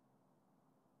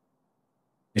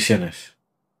 Misiones.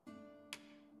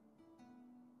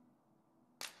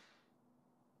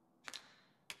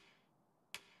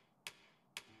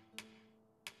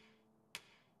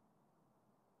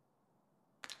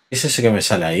 ¿Es ese que me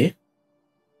sale ahí?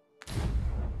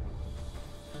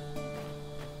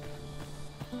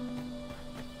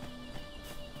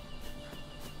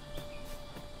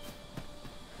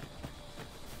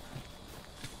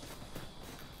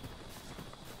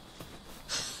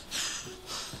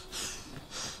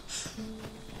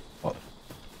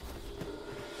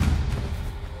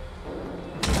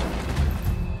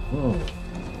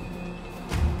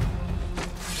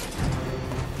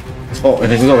 Oh,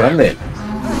 enemigo grande.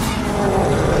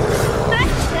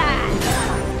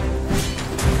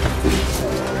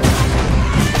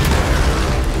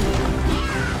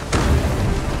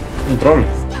 Un troll.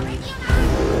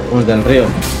 Como el del río. I'll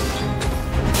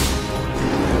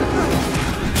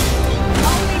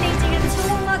be needing a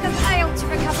tall mug of ale to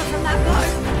recover from that blow.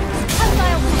 Hope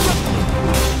ale will help you.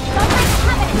 Don't let us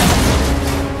have it.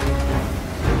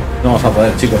 No vamos a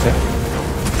poder, chicos, eh.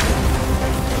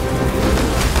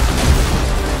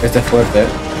 Este es fuerte, eh.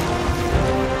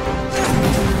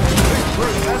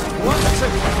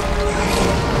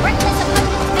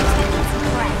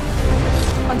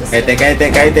 Cáete,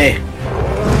 cáete, cáete.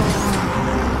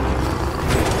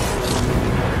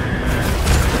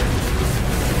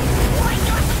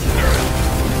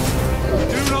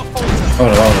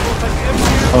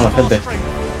 Vámonos, gente.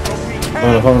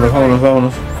 Vámonos, vámonos, vámonos,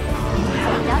 vámonos.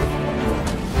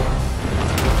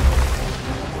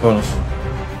 Vámonos.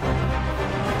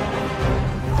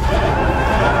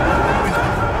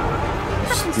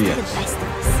 Hostias.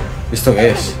 ¿Esto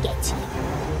qué es?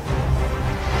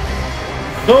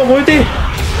 ¡No, muévete!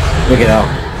 Me he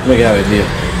quedado vendido.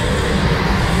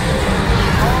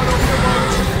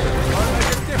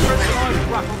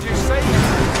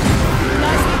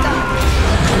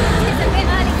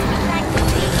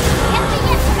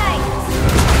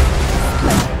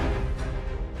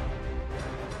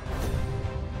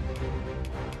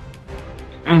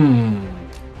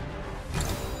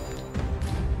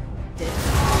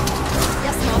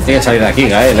 Tiene que salir de aquí,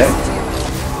 Gael, ¿eh?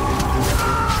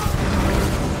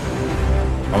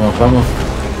 Vamos, vamos.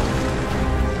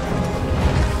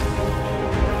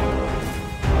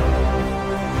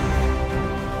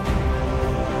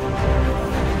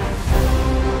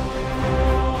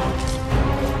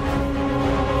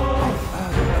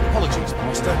 Apologies,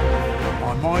 Master.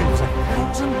 My mind was a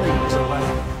thousand leagues away.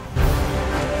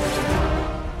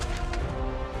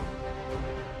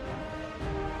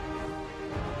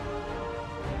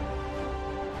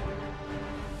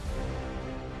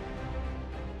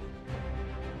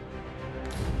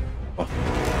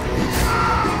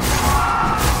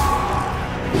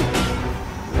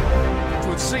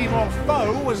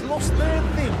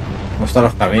 ¿Cómo están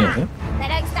los caminos, eh? They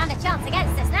don't stand a chance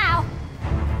against us now.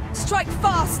 Strike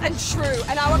fast and true,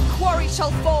 and our quarry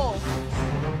shall fall.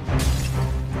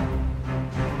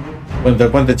 Puente,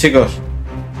 el puente, chicos.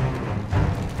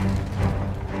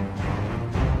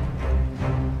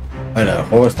 Bueno, el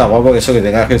juego está guapo, que eso que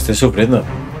tengas que estés sufriendo.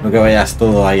 No que vayas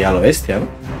todo ahí a lo bestia, ¿no?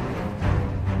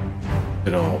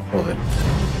 Pero, joder.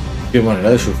 Qué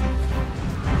manera de sufrir.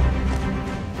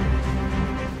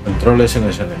 Controles en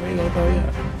ese enemigo todavía.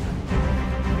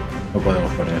 No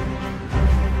podemos poner.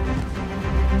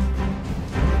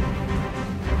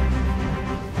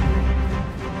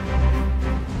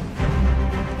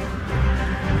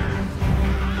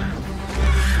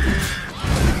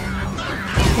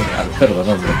 Perdón,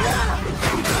 hombre.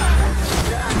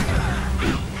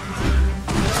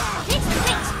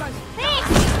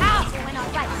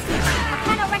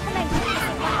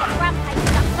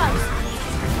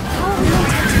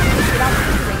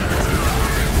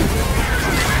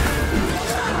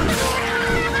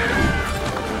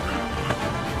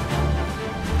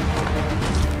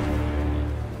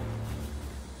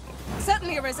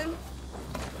 Certainly, Arisen.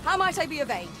 How might I be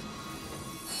of aid?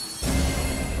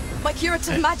 My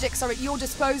curative magics are at your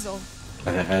disposal.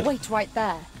 Wait right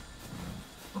there.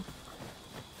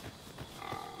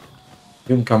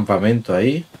 Hay un campamento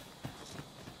ahí.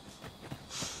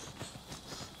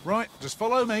 Right, just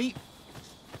follow me.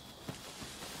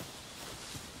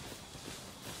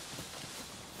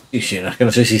 Y si no, es que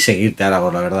no sé si seguirte ahora,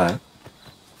 por la verdad, ¿eh?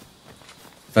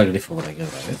 Está el grifo por aquí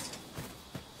otra vez.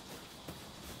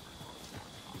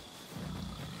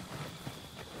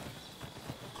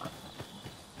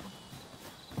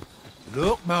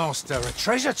 Look, Master, a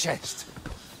treasure chest.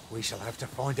 We shall have to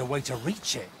find a way to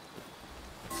reach it.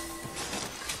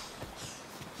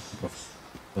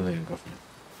 ¿Dónde hay un cofre?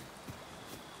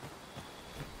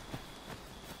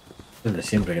 Es el de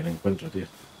siempre que lo encuentro, tío.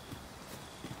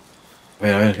 A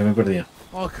ver, que me he perdido.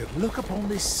 I could look upon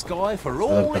this sky for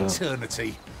all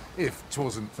eternity, if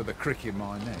 'twasn't for the crick in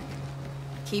my neck.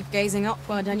 Keep gazing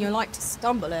upward and you're like to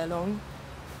stumble ere long.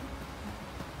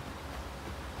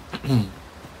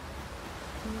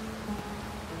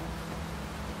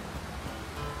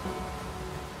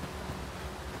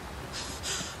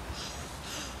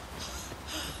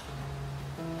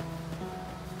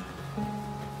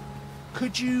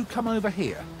 Could you come over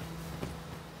here?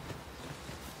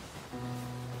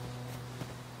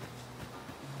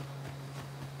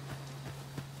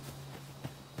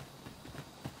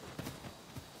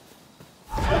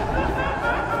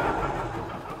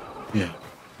 Bien.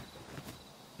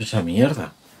 Esa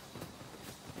mierda.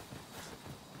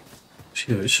 ¿Qué ha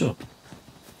sido eso?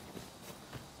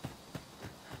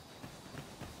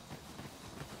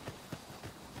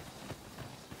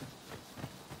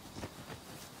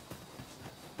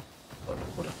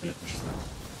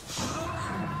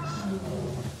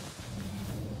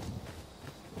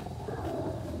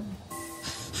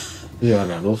 Llevar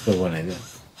la luz es buena idea.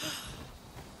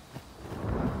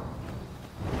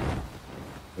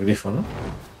 El grifo, ¿no?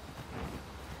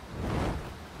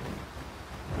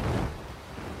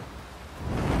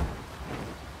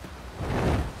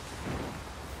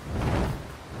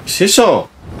 ¿Qué es eso?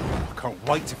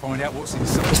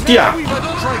 ¡Hostia!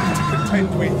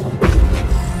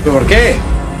 ¿Pero por qué?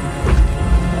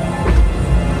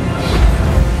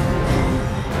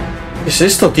 ¿Qué es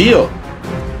esto, tío?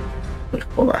 No me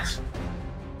jodas.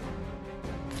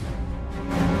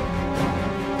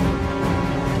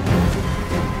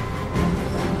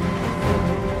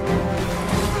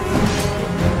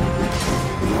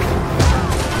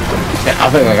 ¿Qué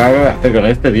hacer con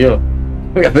este, tío?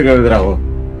 ¿Qué hacer con el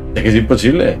dragón? Es que es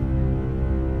imposible.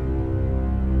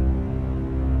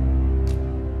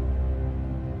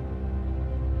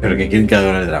 ¿Pero qué quieren que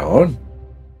haga con el dragón?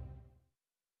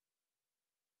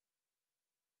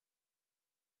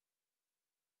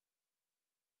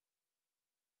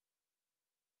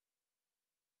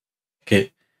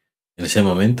 ¿Qué? ¿En ese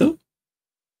momento?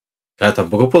 Claro,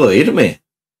 tampoco puedo irme.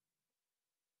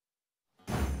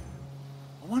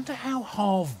 I wonder how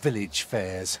Harve Village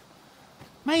fares.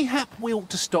 Mayhap we ought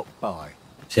to stop by.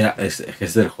 O sea, es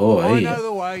del juego ahí. I know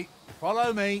the way.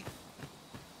 Follow me.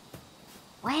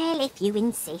 Well, if you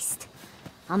insist.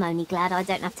 I'm only glad I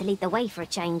don't have to lead the way for a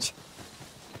change.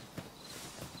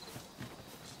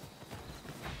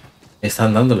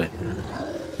 Están dándole.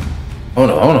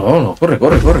 Vámonos, vámonos, vámonos. Corre,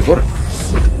 corre, corre, corre.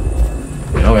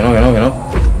 Que no, que no, que no, que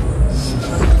no.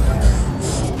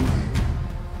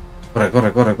 Corre,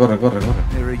 corre, corre, corre, corre, corre.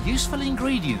 There are useful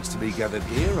ingredients to be gathered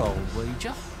here, old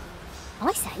Ouija.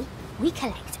 I say, we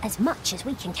collect as much as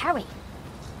we can carry.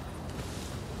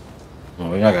 No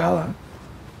voy a cagada, ¿eh?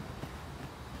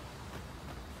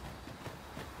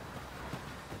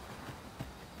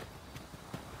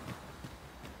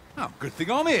 Oh, good thing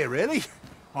I'm here, really.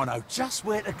 I know just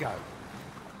where to go.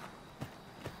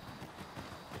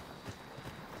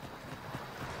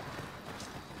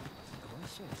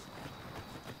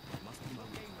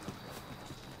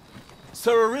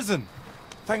 Sir Arisen,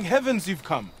 thank heavens you've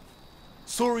come.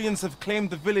 Saurians have claimed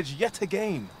the village yet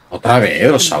again. Otra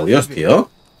vez, los audios, tío.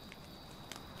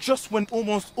 Just when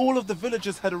almost all of the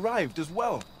villagers had arrived as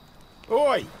well.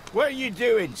 Oi, what are you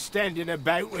doing standing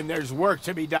about when there's work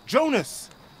to be done? Jonas,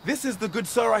 this is the good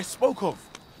sir I spoke of.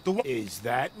 The one. Is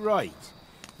that right?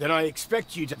 Then I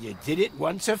expect you to... You did it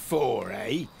once afore,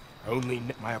 eh? Only...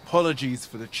 My apologies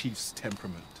for the chief's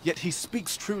temperament. Yet he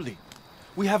speaks truly.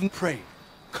 We haven't prayed.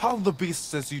 Cull the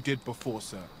beasts as you did before,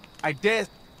 sir. I dare...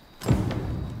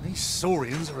 These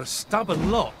Saurians are a stubborn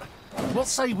lot. What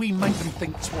say we make them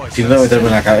think twice? Si no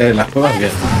meterme en las cuevas,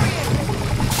 bien.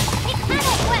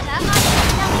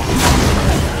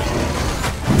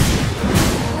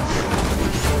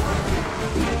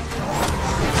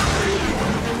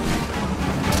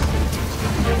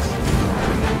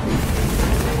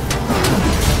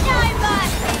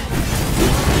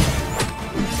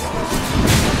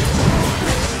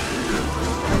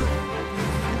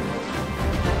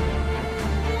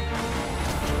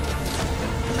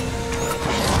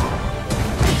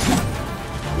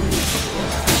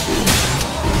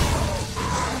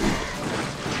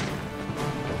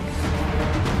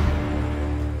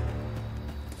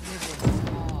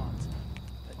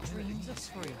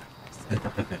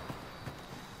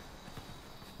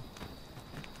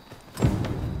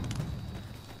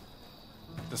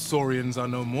 The Saurians are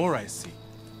no more, I see.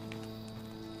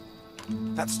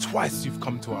 That's twice you've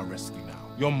come to our rescue now.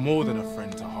 You're more than a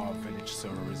friend to Harve Village, Sir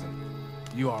Arisen.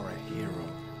 You are a hero.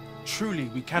 Truly,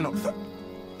 we cannot...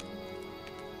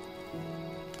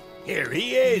 Here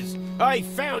he is! I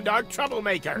found our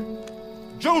troublemaker!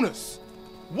 Jonas!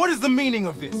 What is the meaning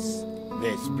of this?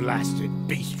 This blasted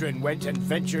beastren went and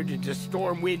ventured into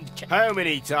Stormwind. How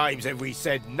many times have we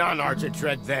said none are to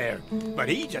tread there? But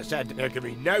he just had... There can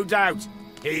be no doubt.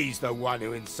 He's the one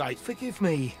who incites... Forgive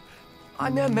me. I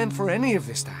never meant for any of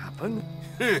this to happen.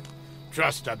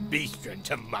 Trust a beastren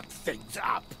to muck things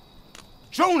up.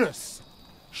 Jonas!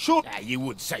 Sure... You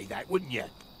would say that, wouldn't you?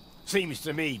 Seems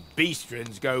to me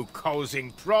beastrens go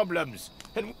causing problems.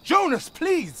 And... Jonas,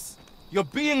 please! You're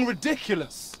being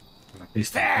ridiculous.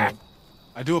 There!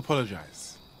 I do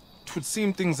apologize. 'Twould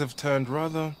seem things have turned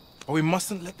rather... But we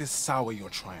mustn't let this sour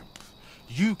your triumph.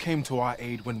 You came to our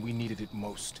aid when we needed it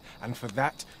most, and for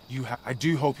that, I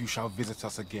do hope you shall visit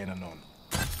us again anon.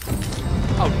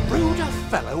 A ruder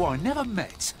fellow I never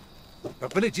met. The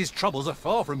village's troubles are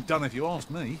far from done if you ask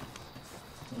me.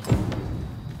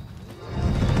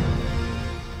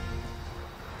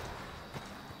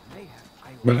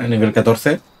 Bueno, nivel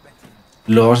 14.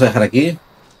 Lo vamos a dejar aquí.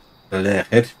 La aldea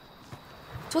de Harve.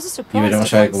 Y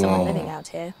veremos a ver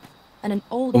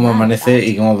cómo amanece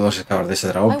y cómo podemos escapar de ese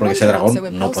dragón, porque ese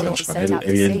dragón no podemos con él,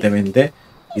 evidentemente,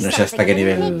 y no sé hasta qué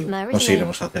nivel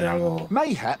conseguiremos hacer algo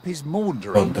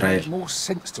contra él.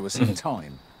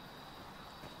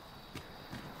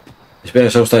 Espero que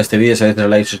os haya gustado este vídeo, si habéis dado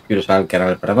like, suscribiros al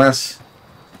canal para más,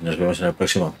 y nos vemos en el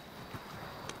próximo.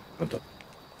 Pronto.